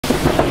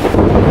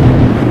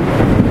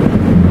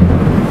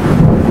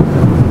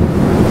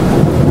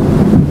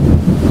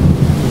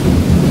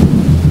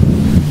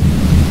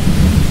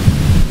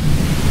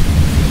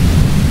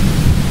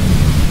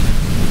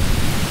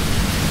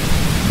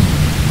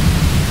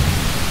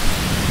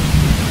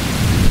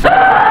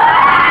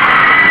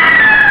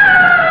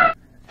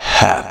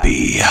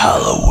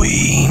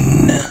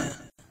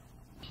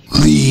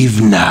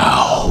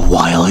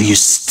You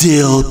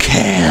still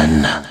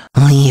can.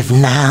 Leave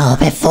now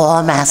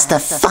before Master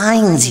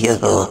finds you.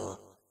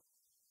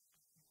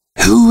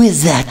 Who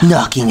is that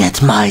knocking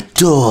at my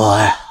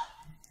door?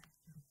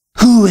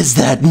 Who is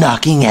that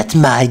knocking at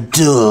my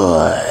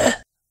door?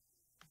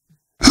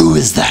 Who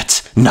is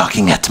that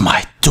knocking at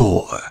my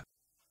door?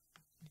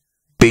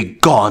 Be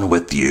gone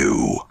with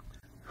you.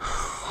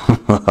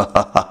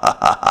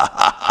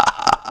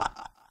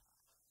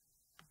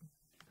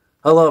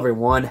 Hello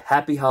everyone,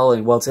 happy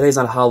Halloween. Well, today's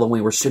not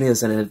Halloween, we're shooting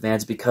this in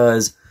advance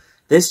because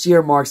this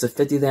year marks the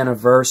 50th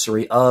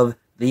anniversary of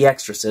The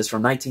Exorcist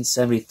from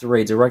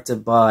 1973,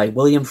 directed by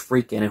William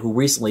Friedkin, who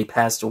recently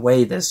passed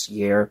away this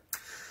year.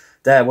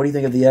 Dad, what do you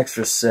think of The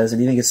Exorcist, and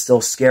do you think it's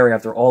still scary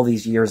after all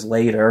these years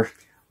later?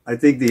 I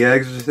think The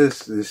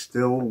Exorcist is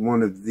still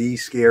one of the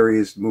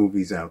scariest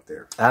movies out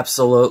there.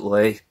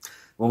 Absolutely.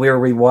 When we were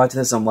rewatching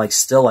this, I'm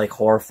still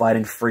horrified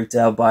and freaked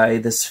out by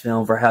this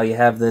film for how you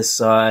have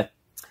this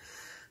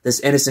this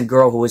innocent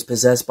girl who was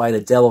possessed by the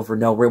devil for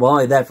no reason. Well, not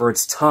only that, for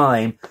its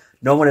time,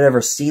 no one had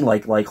ever seen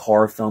like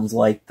horror films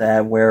like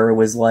that, where it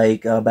was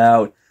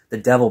about the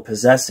devil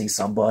possessing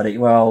somebody.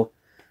 Well,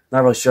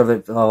 not really sure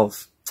that. Well,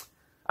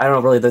 I don't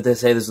know really that they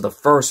say this is the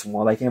first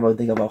one. I can't really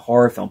think of a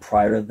horror film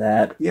prior to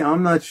that. Yeah,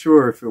 I'm not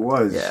sure if it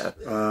was. Yeah.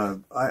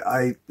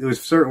 It was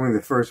certainly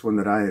the first one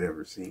that I had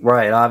ever seen.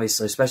 Right,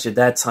 obviously, especially at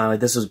that time.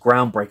 This was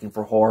groundbreaking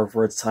for horror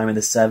for its time in the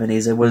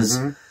 70s. It was.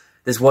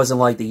 This wasn't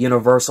like the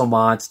Universal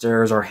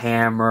monsters or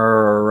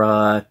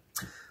Hammer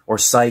or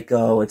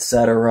Psycho,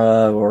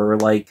 etc., or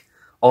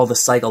all the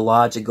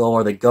psychological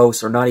or the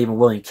ghosts, or not even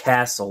William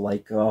Castle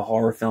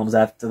horror films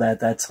after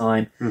that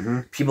time.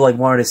 People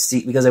wanted to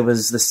see, because it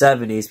was the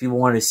 70s, people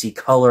wanted to see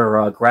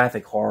color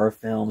graphic horror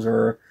films,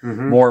 or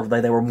more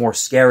they were more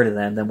scary to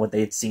them than what they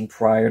had seen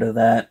prior to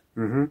that.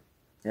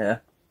 Yeah.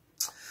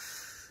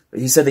 But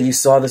you said that you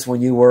saw this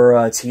when you were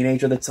a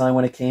teenager at the time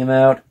when it came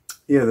out.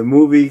 Yeah, the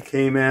movie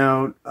came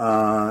out,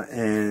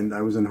 and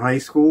I was in high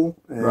school,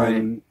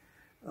 and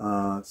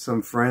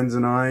some friends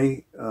and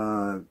I,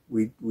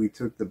 we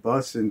took the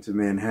bus into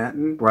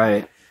Manhattan,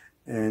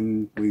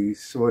 and we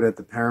saw it at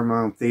the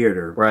Paramount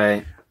Theater,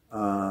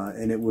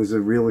 and it was a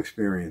real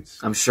experience.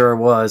 I'm sure it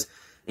was.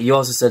 And you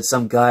also said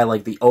some guy,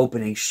 the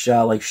opening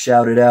shot,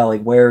 shouted out,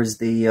 where's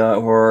the,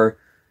 or...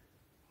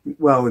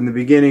 Well, in the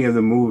beginning of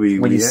the movie,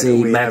 when you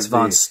see Max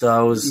von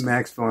Sydow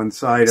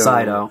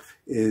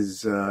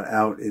is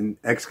out in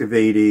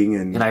excavating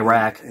in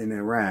Iraq,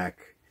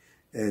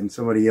 and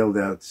somebody yelled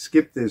out,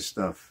 "Skip this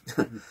stuff."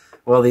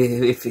 Well,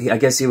 I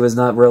guess he was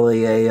not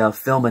really a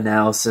film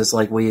analysis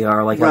like we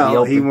are.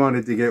 Well, he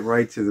wanted to get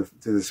right to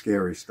the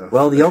scary stuff.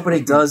 Well, the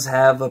opening does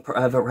have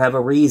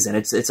a reason.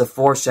 It's a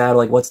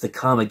foreshadow, what's to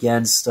come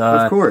against.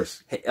 Of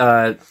course,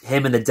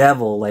 him and the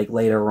devil,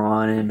 later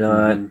on,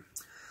 and.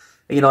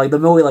 The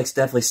movie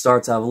definitely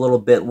starts out a little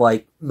bit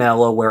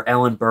mellow, where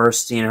Ellen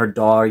Burstyn and her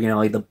daughter,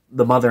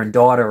 the mother and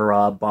daughter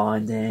are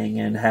bonding,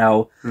 and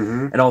how,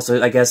 and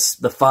also I guess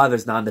the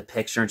father's not in the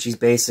picture, and she's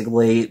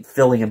basically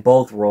filling in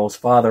both roles,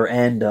 father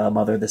and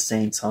mother at the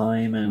same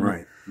time,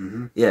 and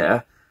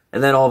yeah,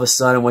 and then all of a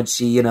sudden when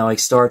she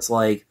starts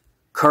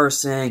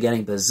cursing,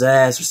 getting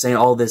possessed, or saying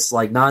all this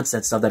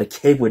nonsense stuff that a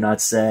kid would not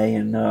say,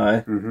 and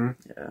yeah,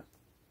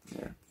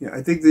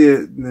 I think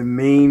the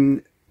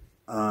main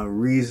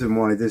reason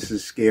why this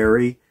is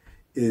scary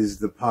is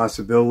the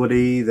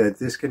possibility that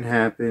this can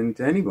happen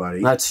to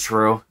anybody. That's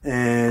true.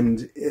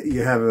 And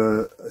you have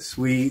a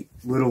sweet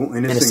little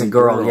innocent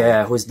girl,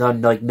 yeah, who's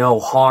done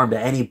no harm to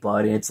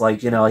anybody. It's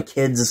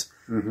kids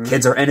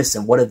are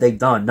innocent. What have they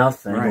done?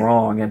 Nothing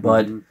wrong.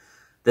 But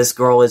this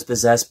girl is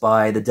possessed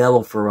by the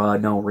devil for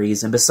no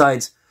reason.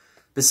 Besides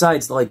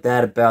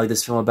that, about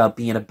this film about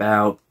being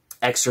about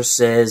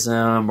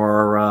exorcism,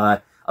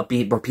 or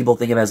people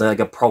think of it as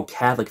a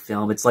pro-Catholic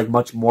film. It's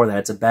much more than that.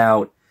 It's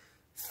about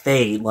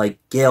fate,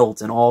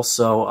 guilt, and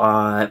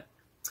also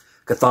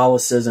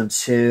Catholicism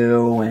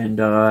too, and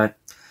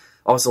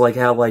also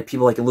how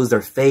people can lose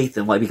their faith,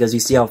 and because you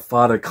see how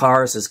Father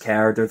Karras'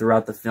 character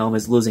throughout the film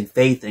is losing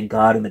faith in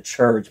God and the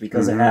church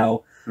because of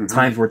how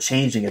times were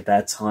changing at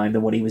that time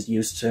than what he was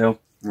used to.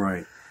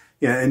 Right.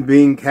 Yeah, and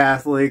being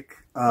Catholic,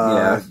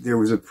 there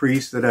was a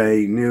priest that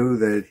I knew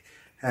that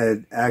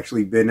had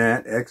actually been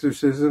at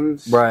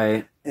exorcisms.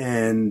 Right.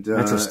 And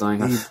interesting.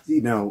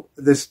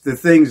 The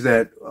things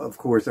that, of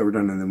course, that were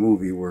done in the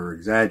movie were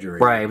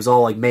exaggerated. Right. It was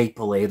all make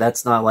believe.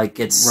 That's not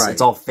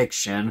it's all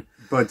fiction.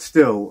 But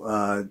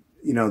still,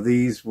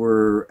 these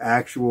were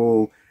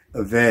actual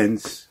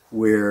events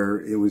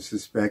where it was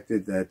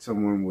suspected that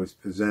someone was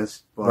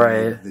possessed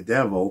by the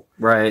devil.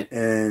 Right.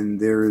 And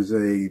there is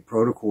a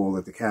protocol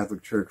that the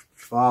Catholic Church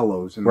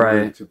follows in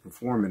order to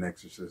perform an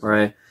exorcism.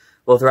 Right.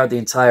 Well, throughout the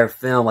entire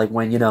film,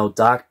 when,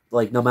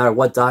 no matter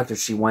what doctor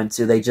she went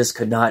to, they just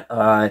could not,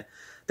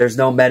 there's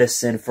no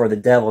medicine for the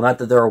devil, not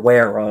that they're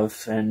aware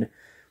of, and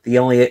the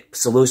only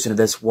solution to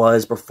this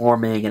was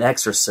performing an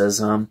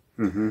exorcism.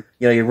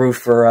 You root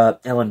for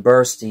Ellen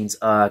Burstyn's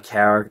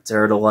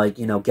character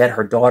to, get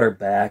her daughter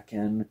back,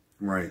 and...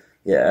 Right.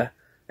 Yeah.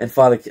 And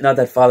not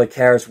that Father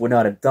Karras would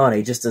not have done it,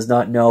 he just does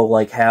not know,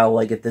 like, how,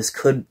 like, if this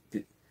could,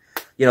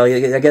 you know,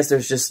 I guess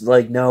there's just,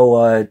 like,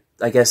 no,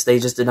 I guess they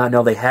just did not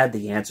know they had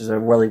the answers, or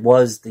really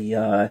was the,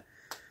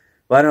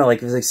 but I don't know,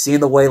 like, it was, like,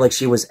 seeing the way, like,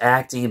 she was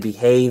acting and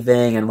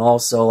behaving, and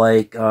also,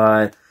 like, with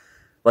a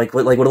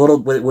little,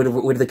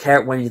 with the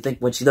character,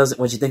 when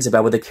she thinks about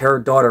it, would her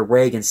daughter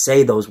Reagan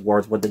say those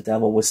words, what the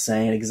devil was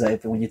saying,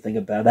 exactly, when you think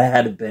about it, that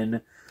had to have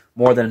been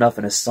more than enough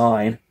in a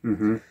sign.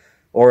 Mm-hmm.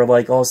 Or,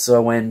 like,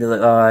 also when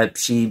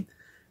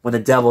when the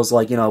devil's,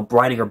 like, you know,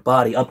 riding her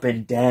body up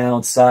and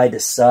down, side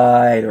to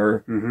side,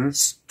 or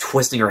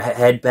twisting her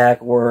head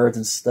backwards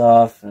and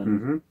stuff.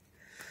 And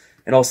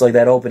also, like,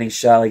 that opening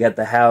shot, like, at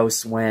the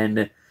house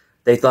when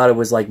they thought it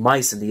was, like,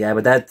 mice in the air.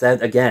 But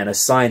that again, a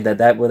sign that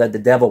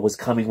the devil was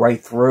coming right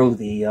through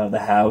the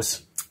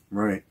house.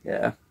 Right.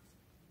 Yeah.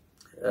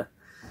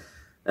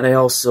 And I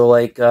also,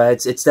 like,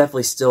 it's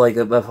definitely still, like,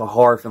 a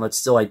horror film that's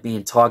still, like,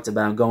 being talked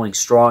about and going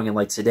strong in,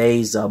 like,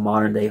 today's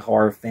modern-day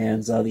horror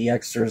fans, The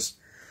Exorcist.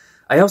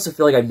 I also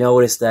feel like I've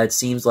noticed that it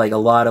seems like a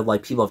lot of,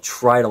 like, people have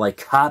tried to, like,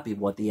 copy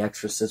what The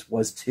Exorcist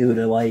was, too,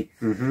 to, like,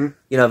 you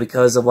know,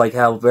 because of, like,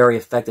 how very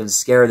effective and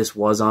scary this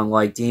was on,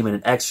 like, demon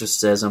and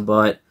exorcism,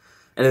 but,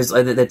 and it's,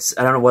 I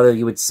don't know whether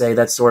you would say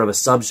that's sort of a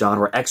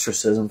subgenre,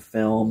 exorcism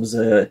films,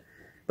 but,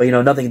 you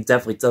know, nothing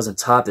definitely doesn't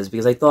top this,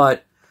 because I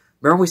thought,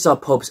 remember when we saw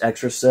Pope's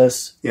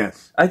Exorcist?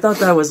 Yes. I thought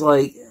that was,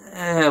 like,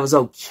 it was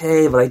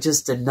okay, but I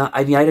just did not,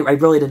 I mean, I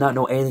really did not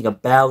know anything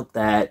about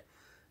that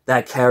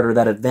character,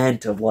 that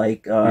event of,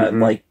 like,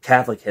 like,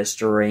 Catholic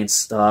history and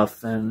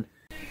stuff, and...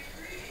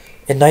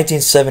 In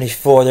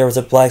 1974, there was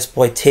a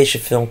blaxploitation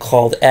film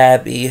called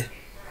Abby.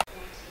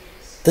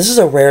 This is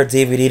a rare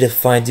DVD to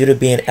find due to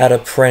being out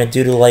of print,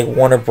 due to, like,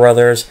 Warner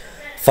Brothers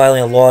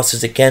filing a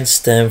lawsuit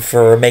against them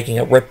for making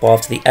a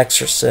ripoff to The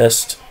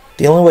Exorcist.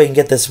 The only way you can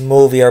get this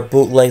movie are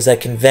bootlegs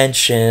at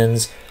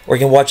conventions, or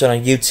you can watch it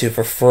on YouTube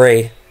for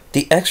free.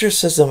 The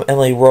Exorcism of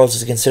Emily Rose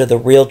is considered the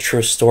real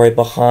true story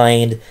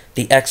behind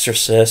The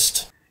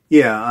Exorcist.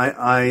 Yeah,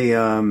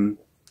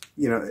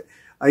 you know,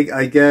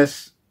 I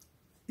guess,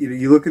 you know,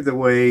 you look at the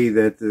way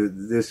that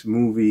this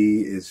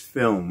movie is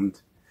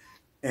filmed,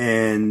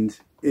 and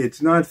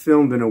it's not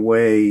filmed in a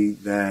way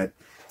that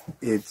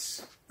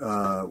it's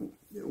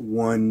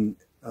one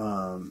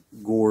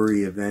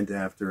gory event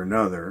after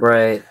another.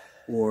 Right.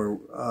 Or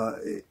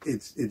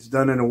it's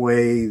done in a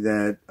way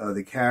that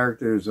the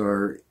characters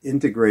are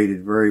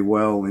integrated very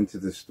well into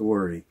the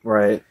story.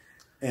 Right.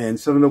 And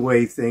some of the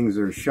way things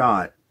are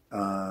shot,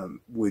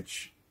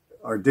 which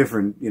are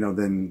different, you know,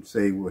 than,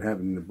 say, what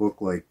happened in the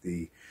book, like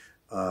the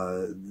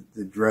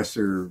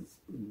dresser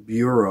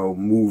bureau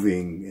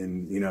moving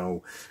and, you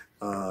know,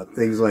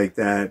 things like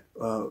that.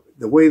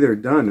 The way they're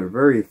done are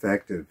very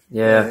effective.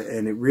 Yeah.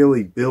 And it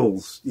really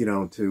builds, you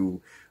know,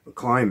 to a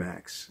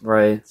climax.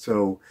 Right.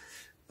 So...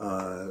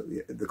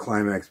 the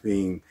climax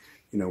being,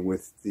 you know,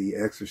 with the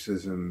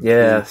exorcism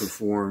being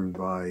performed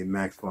by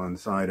Max von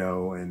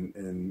Sydow and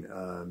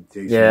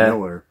Jason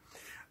Miller,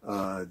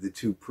 the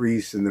two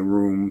priests in the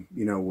room,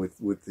 you know,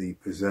 with the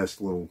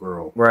possessed little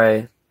girl.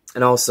 Right.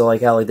 And also,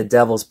 like, how, like, the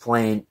devil's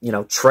playing, you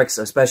know, tricks,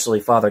 especially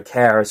Father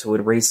Karras, who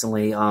had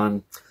recently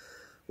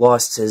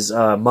lost his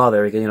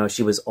mother. You know,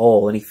 she was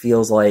old, and he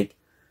feels, like,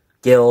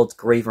 guilt,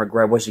 grief, and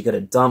regret, wish he could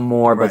have done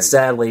more, but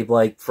sadly,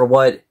 like, for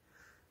what...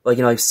 Like,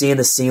 you know, like, seeing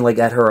the scene, like,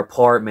 at her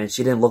apartment,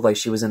 she didn't look like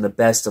she was in the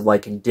best of,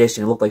 like,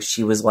 condition. It looked like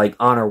she was, like,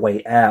 on her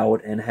way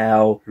out, and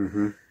how...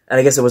 And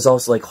I guess it was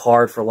also, like,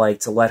 hard for, like,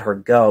 to let her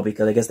go,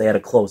 because I guess they had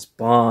a close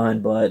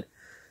bond, but...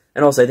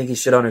 And also, I think he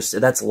should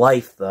understand, that's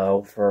life,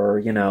 though, for,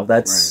 you know,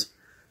 that's...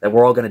 That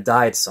we're all gonna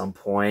die at some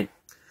point.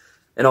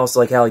 And also,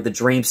 like, how, like, the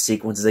dream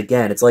sequences,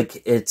 again, it's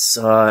like, it's,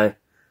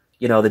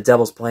 you know, the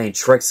devil's playing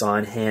tricks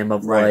on him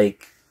of,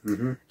 like...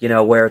 You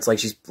know, where it's like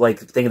she's like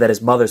thinking that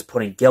his mother's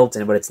putting guilt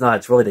in, but it's not.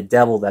 It's really the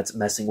devil that's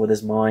messing with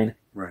his mind.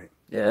 Right.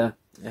 Yeah.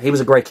 He was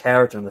a great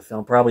character in the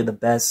film. Probably the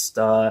best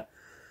part.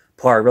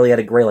 Really had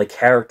a great, like,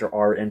 character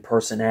art and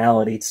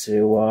personality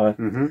to...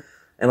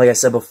 And like I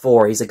said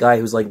before, he's a guy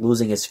who's, like,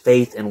 losing his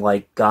faith in,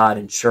 like, God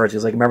and church.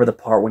 He's like, remember the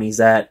part when he's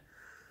at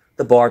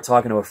the bar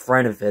talking to a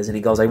friend of his, and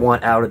he goes, I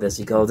want out of this.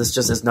 He goes, this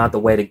just is not the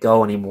way to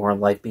go anymore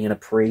in life, being a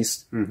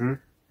priest.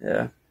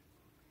 Yeah.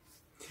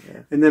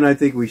 And then I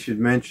think we should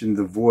mention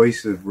the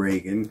voice of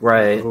Reagan,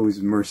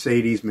 who's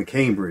Mercedes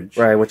McCambridge.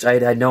 Right, which I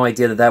had no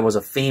idea that was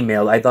a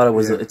female. I thought it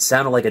was. It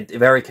sounded like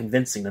very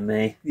convincing to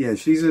me. Yeah,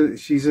 she's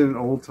an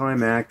old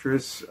time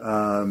actress.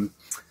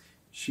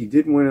 She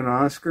did win an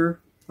Oscar.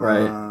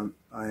 Right.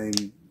 I'm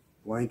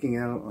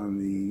blanking out on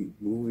the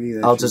movie.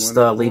 That I'll just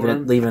leave it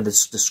in the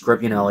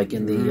script. You know, like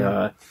in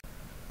the.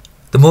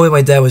 The movie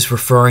my dad was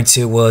referring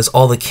to was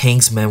All the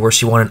Kingsmen, where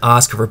she won an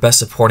Oscar for Best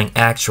Supporting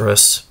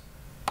Actress.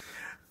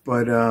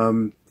 But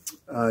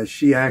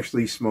she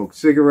actually smoked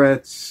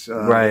cigarettes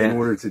in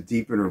order to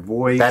deepen her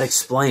voice. That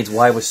explains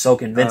why it was so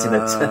convincing.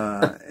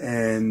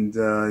 And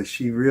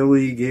she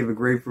really gave a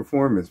great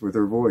performance with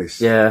her voice.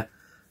 Yeah.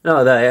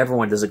 No,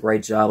 everyone does a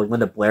great job. Like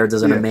Linda Blair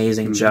does an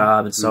amazing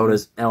job, and so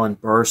does Ellen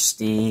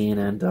Burstyn.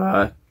 And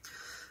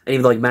And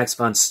even like Max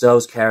von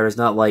Stow's character is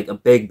not like a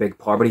big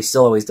part, but he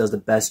still always does the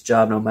best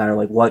job no matter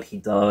like what he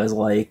does.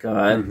 Like,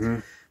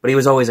 but he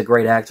was always a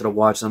great actor to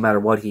watch no matter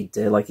what he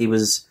did. Like he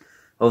was,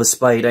 well,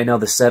 despite I know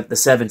the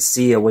Seventh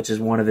Seal, which is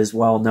one of his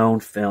well-known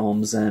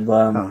films, and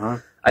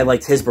I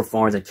liked his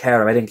performance in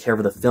Canto. I didn't care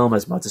for the film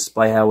as much,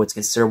 despite how it's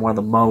considered one of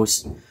the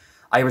most.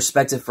 I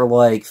respect it for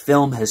like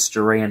film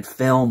history and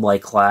film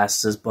like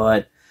classes,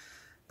 but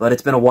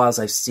it's been a while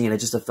since I've seen it.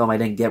 Just a film I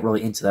didn't get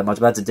really into that much.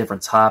 But that's a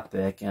different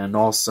topic, and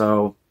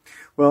also.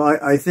 Well,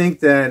 I think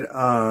that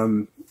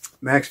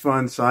Max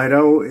von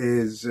Sydow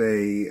is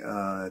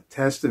a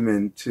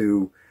testament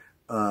to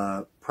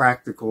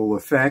practical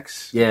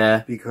effects.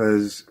 Yeah,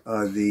 because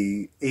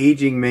the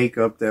aging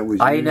makeup that was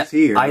used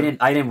here. I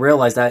didn't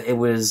realize that it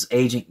was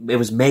aging. It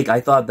was make.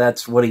 I thought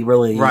that's what he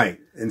really. Right,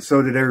 and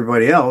so did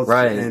everybody else.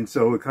 Right, and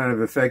so it kind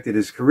of affected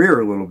his career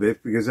a little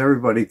bit because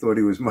everybody thought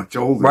he was much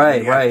older.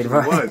 Right, than he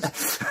right.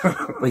 was.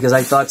 Because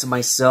I thought to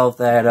myself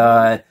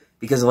that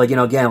because like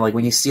again like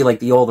when you see like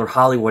the older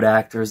Hollywood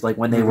actors like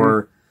when they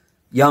were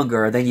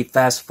younger, then you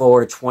fast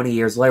forward 20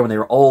 years later when they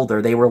were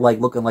older, they were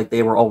like looking like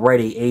they were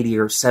already 80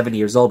 or 70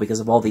 years old because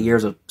of all the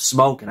years of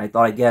smoking. I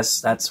thought, I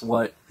guess that's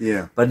what.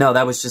 Yeah. But no,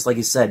 that was just like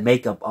you said,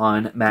 makeup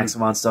on Max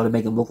von Sydow to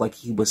make him look like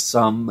he was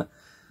some.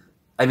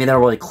 I mean, they're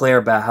not really clear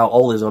about how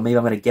old he is, or maybe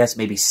I'm going to guess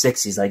maybe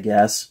 60s, I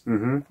guess.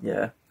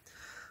 Yeah.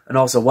 And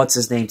also, what's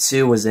his name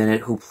too was in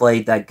it, who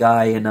played that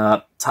guy in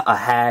a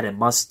hat and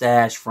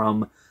mustache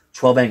from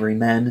 12 Angry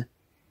Men.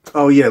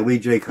 Oh yeah, Lee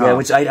J. Cobb. Yeah,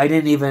 which I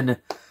didn't even.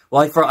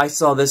 Well, I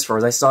saw this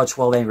first. I saw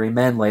 12 Angry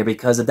Men later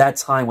because at that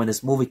time when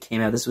this movie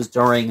came out, this was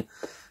during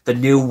the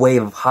new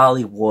wave of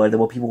Hollywood,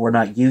 what people were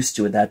not used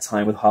to at that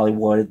time with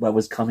Hollywood, what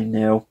was coming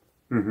new.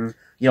 You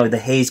know, the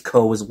Hays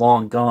Code was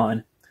long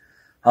gone.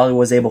 Hollywood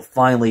was able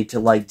finally to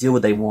like do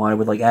what they wanted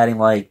with like adding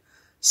like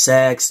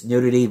sex,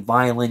 nudity,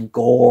 violent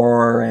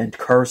gore, and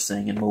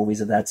cursing in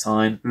movies at that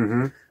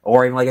time.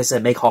 Or even, like I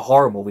said, make a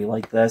horror movie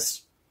like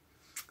this.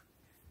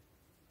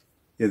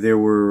 Yeah, there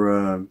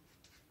were,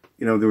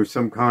 there was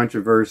some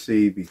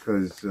controversy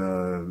because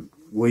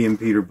William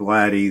Peter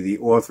Blatty, the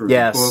author of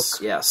the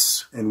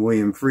book, and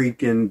William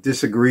Friedkin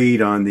disagreed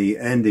on the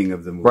ending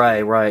of the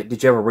movie. Right.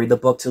 Did you ever read the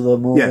book to the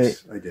movie?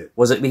 Yes, I did.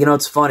 Was it?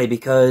 It's funny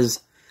because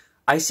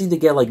I seem to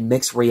get like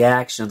mixed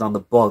reactions on the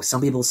book.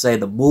 Some people say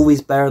the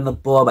movie's better than the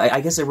book.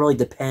 I guess it really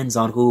depends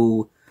on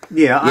who.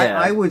 Yeah,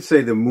 I would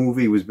say the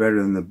movie was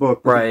better than the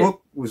book, but the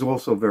book was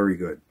also very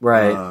good.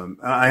 Right.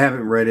 I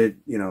haven't read it,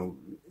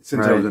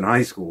 since I was in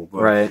high school,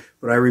 but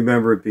I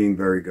remember it being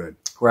very good.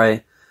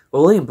 Right.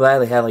 Well, William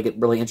Blatty had like a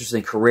really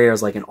interesting career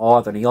as like an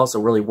author, and he also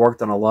really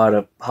worked on a lot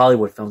of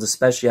Hollywood films,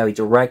 especially how he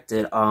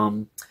directed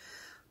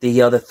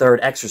the third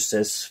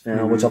Exorcist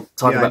film, which I'll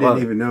talk about. I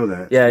didn't even know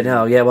that. Yeah, I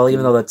know. Yeah, well,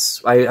 even though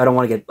that's I don't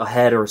want to get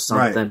ahead or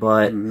something,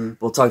 but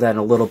we'll talk that in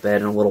a little bit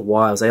in a little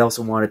while. So I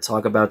also want to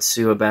talk about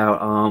too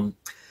about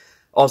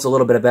also a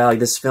little bit about like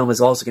this film is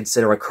also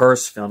considered a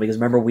curse film because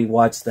remember we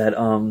watched that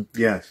on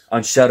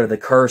Shudder the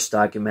Curse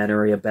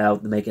documentary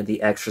about making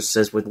The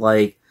Exorcist with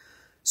like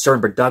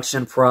certain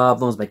production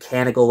problems,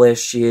 mechanical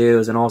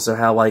issues, and also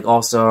how like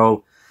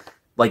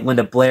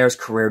Linda Blair's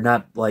career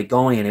not like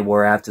going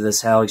anywhere after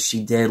this, how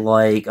she did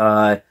like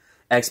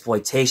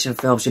exploitation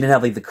films. She didn't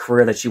have like the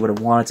career that she would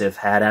have wanted to have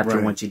had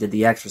after when she did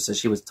The Exorcist.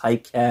 She was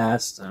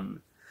typecast, and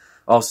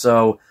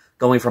also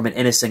going from an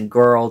innocent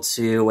girl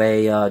to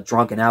a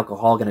drunken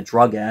alcoholic and a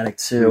drug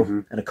addict,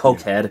 too, and a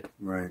cokehead.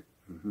 Right.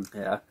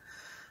 Yeah.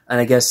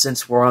 And I guess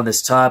since we're on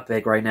this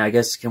topic right now, I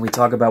guess can we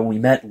talk about when we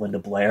met Linda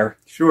Blair?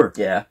 Sure.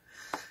 Yeah.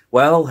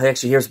 Well,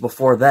 actually, here's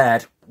before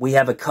that. We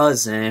have a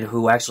cousin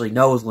who actually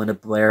knows Linda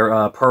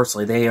Blair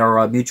personally. They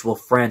are mutual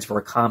friends for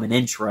a common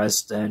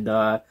interest,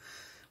 and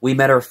we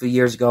met her a few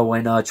years ago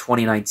in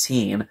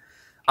 2019.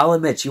 I'll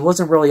admit, she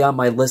wasn't really on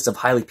my list of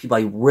highly people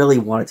I really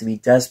wanted to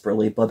meet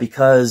desperately, but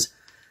because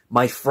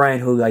my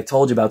friend, who I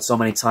told you about so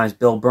many times,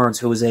 Bill Burns,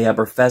 who is a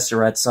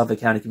professor at Suffolk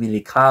County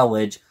Community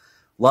College,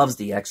 loves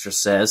The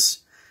Exorcist,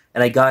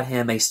 and I got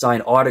him a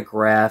signed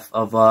autograph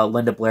of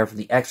Linda Blair from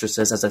The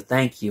Exorcist as a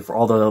thank you for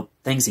all the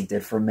things he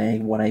did for me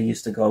when I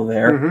used to go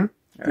there.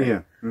 Right.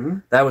 Yeah.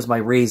 That was my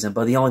reason,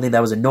 but the only thing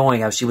that was annoying,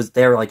 how she was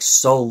there like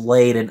so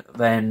late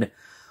and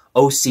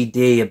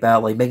OCD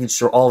about like making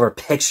sure all of her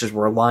pictures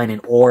were aligned in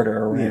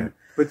order. And,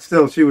 but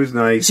still, she was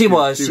nice. She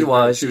was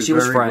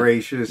very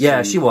gracious.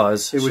 Yeah, she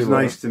was. It was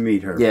nice to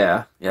meet her.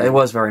 Yeah, it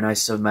was very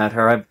nice to have met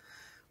her. I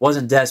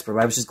wasn't desperate,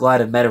 but I was just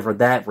glad I met her for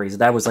that reason.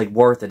 That was like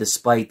worth it,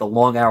 despite the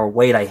long hour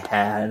wait I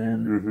had.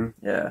 And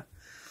yeah.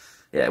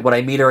 Would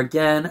I meet her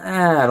again?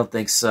 I don't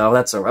think so.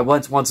 That's all right.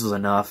 Once was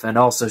enough. And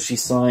also, she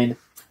signed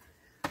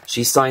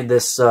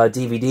this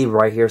DVD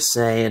right here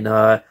saying,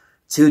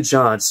 "To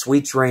John,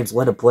 sweet dreams,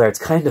 Linda Blair." It's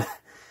kind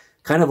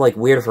of like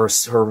weird for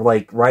her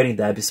like writing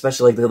that,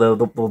 especially like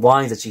the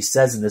lines that she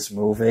says in this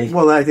movie.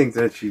 Well, I think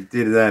that she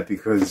did that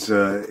because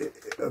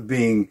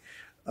being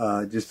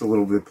just a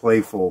little bit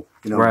playful,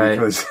 you know,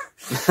 because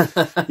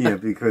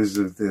because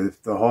of the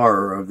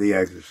horror of The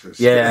Exorcist.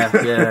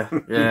 Yeah.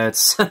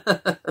 It's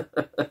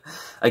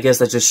I guess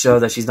that just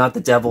shows that she's not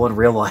the devil in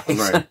real life.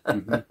 Right.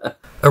 Mm-hmm.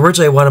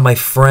 Originally, I wanted my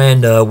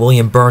friend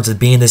William Burns to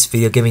be in this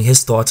video giving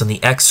his thoughts on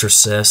The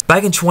Exorcist.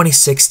 Back in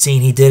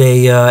 2016, he did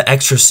a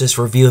Exorcist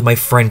review with my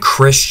friend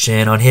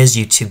Christian on his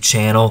YouTube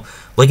channel.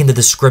 Link in the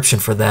description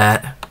for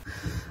that.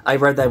 I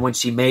read that when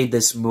she made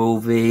this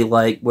movie,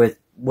 like, with...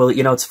 Well,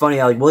 you know, it's funny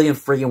how, like, William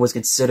Friedkin was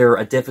considered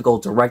a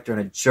difficult director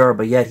and a juror,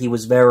 but yet he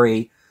was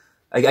very...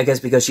 I guess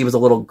because she was a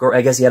little girl,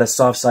 I guess he had a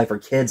soft side for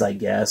kids, I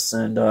guess,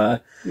 and,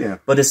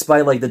 But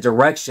despite, like, the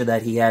direction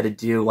that he had to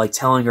do, like,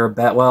 telling her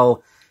about,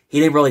 well, he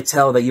didn't really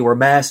tell her that you were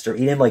master.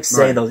 He didn't, like,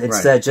 say those.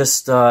 Instead,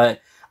 just, I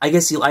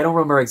guess I don't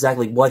remember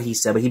exactly what he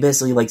said, but he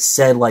basically, like,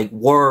 said, like,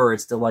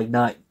 words to, like,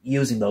 not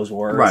using those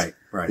words.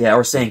 Right. Yeah,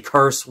 or saying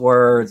curse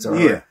words,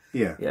 or...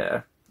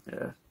 Yeah.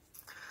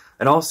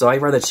 And also, I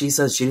read that she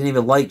says she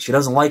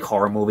doesn't like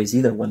horror movies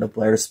either, Linda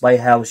Blair, despite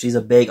how she's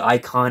a big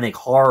iconic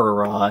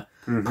horror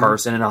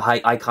person in a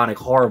iconic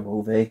horror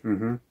movie.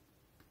 Mm-hmm.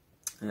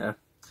 Yeah.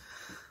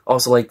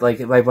 Also, I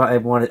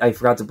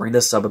forgot to bring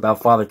this up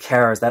about Father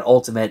Karras, that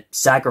ultimate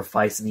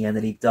sacrifice in the end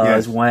that he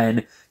does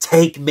when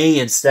take me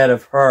instead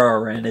of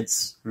her, and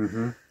it's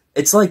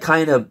like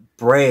kind of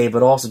brave,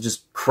 but also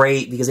just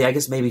crazy, because I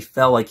guess maybe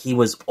felt like he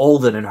was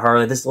older than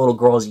her. This little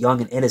girl is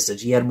young and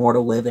innocent. She had more to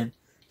live in.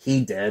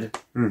 He did.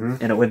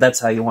 In a way, that's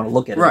how you want to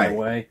look at it in a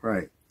way.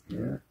 Right.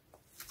 Yeah.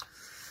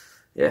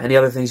 Yeah. Any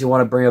other things you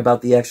want to bring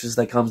about The Exorcist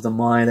that comes to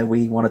mind that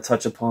we want to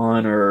touch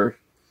upon, or?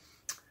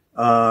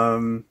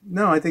 No,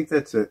 I think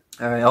that's it.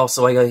 All right.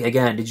 Also,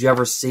 again, did you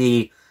ever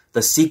see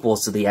the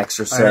sequels to The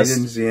Exorcist? I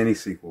didn't see any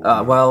sequel.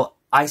 Well,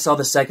 I saw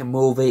the second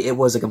movie. It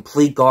was a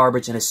complete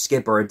garbage and a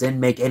skipper. It didn't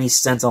make any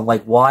sense on,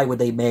 like, why would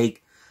they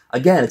make...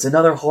 Again, it's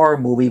another horror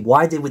movie.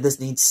 Why did this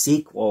need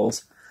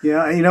sequels?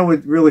 Yeah, you know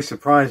what really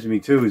surprised me,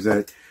 too, is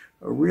that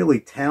a really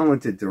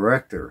talented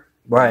director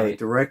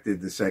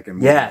directed the second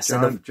movie. Yes.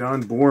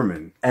 John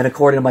Borman. And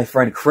according to my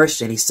friend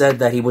Christian, he said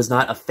that he was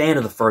not a fan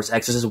of the first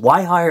Exorcist.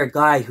 Why hire a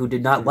guy who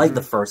did not like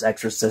the first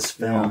Exorcist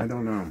film? Yeah, I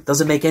don't know.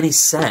 Doesn't make any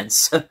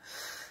sense.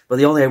 But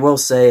the only thing I will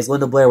say is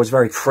Linda Blair was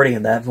very pretty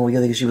in that movie. I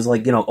think she was,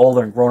 like, you know,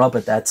 older and grown up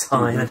at that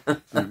time.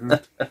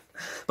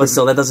 But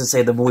still, that doesn't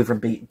save the movie from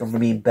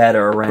being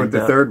better. But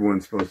the third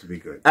one's supposed to be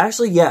good.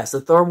 Actually, yes,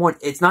 the third one,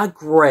 it's not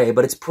great,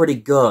 but it's pretty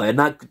good.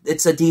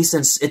 It's a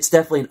decent, it's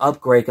definitely an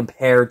upgrade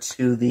compared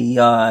to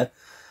the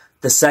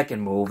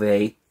second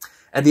movie.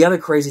 And the other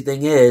crazy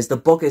thing is, the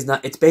book is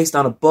not, it's based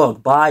on a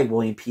book by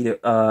William Peter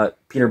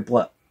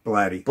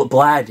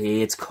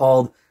Blatty. It's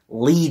called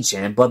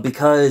Legion, but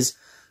because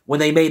when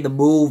they made the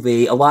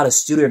movie, a lot of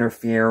studio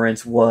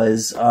interference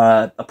was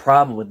a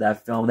problem with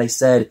that film. They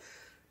said,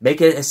 make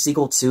it a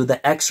sequel to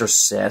The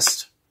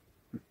Exorcist,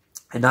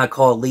 and not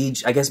call it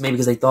Legion. I guess maybe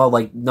because they thought,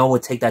 like, no one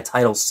would take that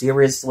title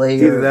seriously.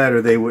 Either that,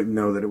 or they wouldn't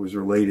know that it was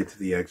related to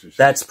The Exorcist.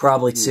 That's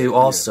probably, too,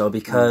 also,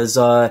 because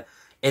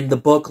in the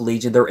book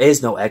Legion, there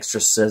is no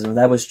exorcism.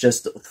 That was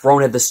just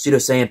thrown at the studio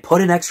saying,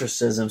 put an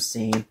exorcism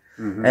scene.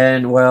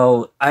 And,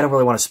 well, I don't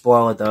really want to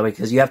spoil it, though,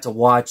 because you have to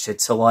watch it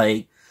to,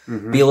 like,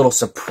 be a little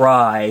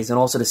surprised, and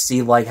also to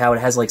see, like, how it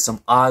has, like,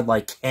 some odd,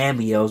 like,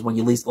 cameos when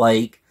you at least,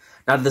 like,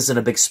 not that this isn't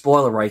a big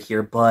spoiler right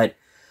here, but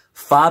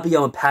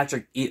Fabio and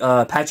Patrick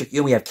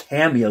Ewing have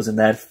cameos in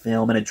that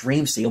film in a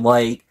dream scene.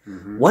 Like,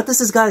 what does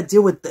this got to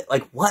do with,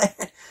 like,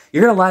 what?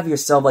 You're going to laugh at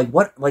yourself, like,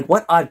 what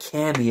odd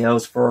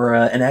cameos for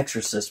an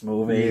Exorcist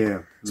movie?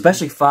 Yeah.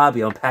 Especially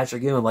Fabio and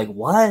Patrick Ewing, like,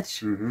 what?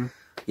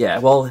 Yeah,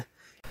 well...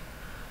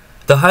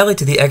 The highlight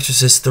to The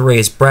Exorcist 3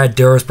 is Brad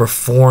Dourif's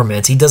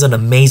performance. He does an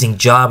amazing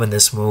job in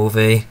this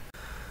movie.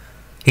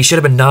 He should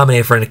have been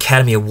nominated for an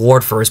Academy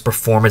Award for his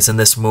performance in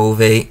this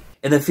movie.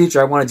 In the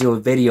future, I want to do a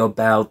video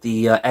about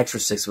the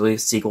Exorcist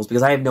sequels,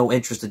 because I have no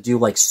interest to do,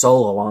 like,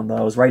 solo on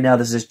those. Right now,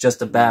 this is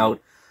just about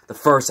the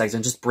first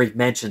Exorcist, just brief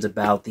mentions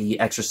about the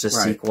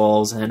Exorcist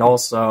sequels, and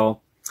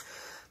also...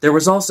 There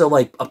was also,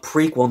 like, a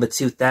prequel in the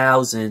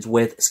 2000s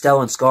with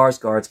Stellan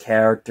Skarsgård's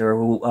character,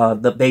 who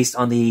based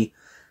on the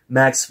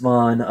Max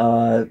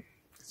von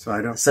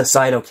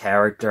Sydow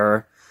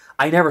character.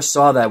 I never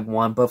saw that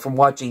one, but from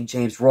watching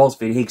James Roll's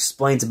video, he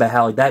explains about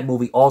how, like, that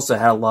movie also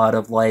had a lot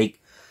of, like,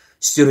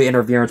 studio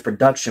interference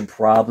production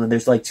problem.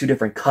 There's, like, 2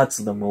 different cuts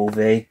of the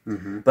movie.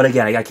 But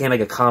again, I can't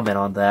make a comment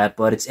on that,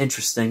 but it's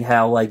interesting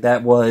how, like,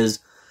 that was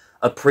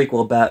a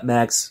prequel about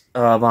Max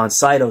von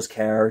Sydow's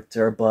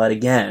character, but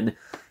again,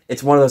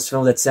 it's one of those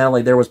films that sound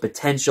like there was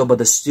potential, but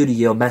the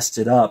studio messed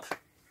it up.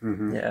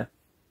 Yeah.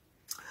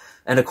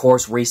 And, of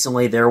course,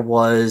 recently there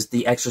was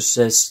The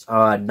Exorcist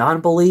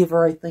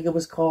Non-Believer, I think it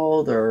was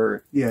called,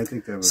 or... Yeah, I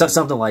think that was...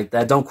 Something like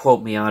that. Don't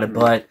quote me on it,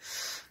 but...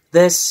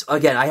 This,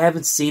 again, I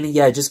haven't seen it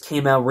yet. It just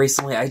came out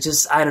recently. I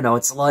don't know.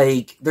 It's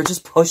like, they're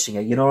just pushing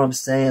it. You know what I'm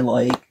saying?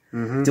 Like,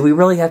 do we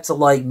really have to,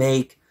 like,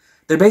 make...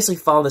 They basically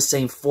follow the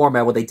same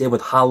format what they did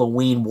with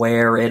Halloween,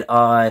 where it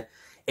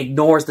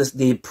ignores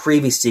the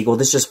previous sequel.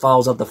 This just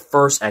follows up the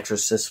first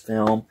Exorcist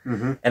film.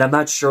 And I'm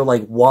not sure,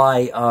 like,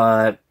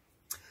 why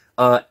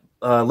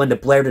Linda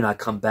Blair did not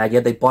come back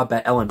yet. They brought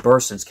back Ellen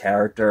Burstyn's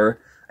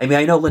character. I mean,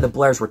 I know Linda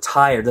Blair's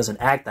retired, doesn't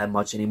act that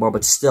much anymore,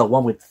 but still,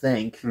 one would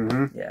think.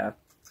 Yeah.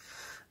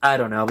 I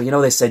don't know, but you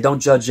know they say don't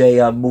judge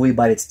a movie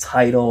by its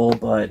title,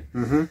 but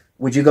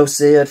would you go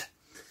see it?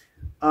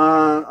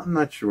 I'm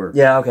not sure.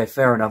 Yeah, okay,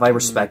 fair enough. I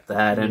respect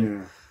that.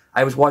 And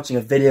I was watching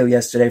a video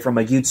yesterday from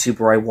a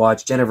YouTuber I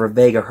watched, Jennifer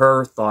Vega,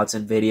 her thoughts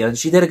in video, and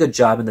she did a good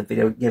job in the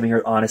video giving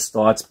her honest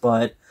thoughts,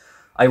 but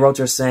I wrote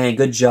to her saying,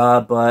 good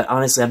job, but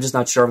honestly, I'm just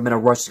not sure if I'm in a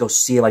rush to go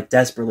see it, like,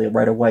 desperately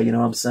right away, you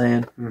know what I'm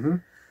saying?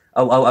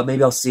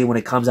 Maybe I'll see it when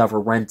it comes out for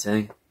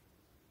renting.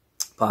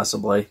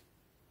 Possibly.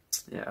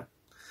 Yeah.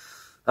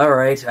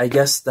 Alright, I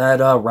guess that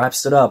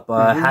wraps it up.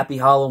 Happy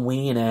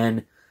Halloween,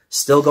 and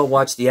still go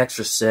watch The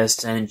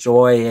Exorcist, and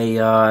enjoy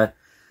a,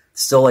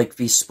 still, like,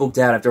 be spooked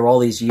out after all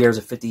these years,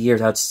 or 50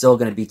 years, how it's still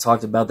going to be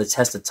talked about the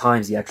test of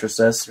times, The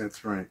Exorcist.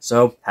 That's right.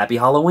 So, happy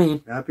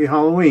Halloween. Happy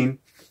Halloween.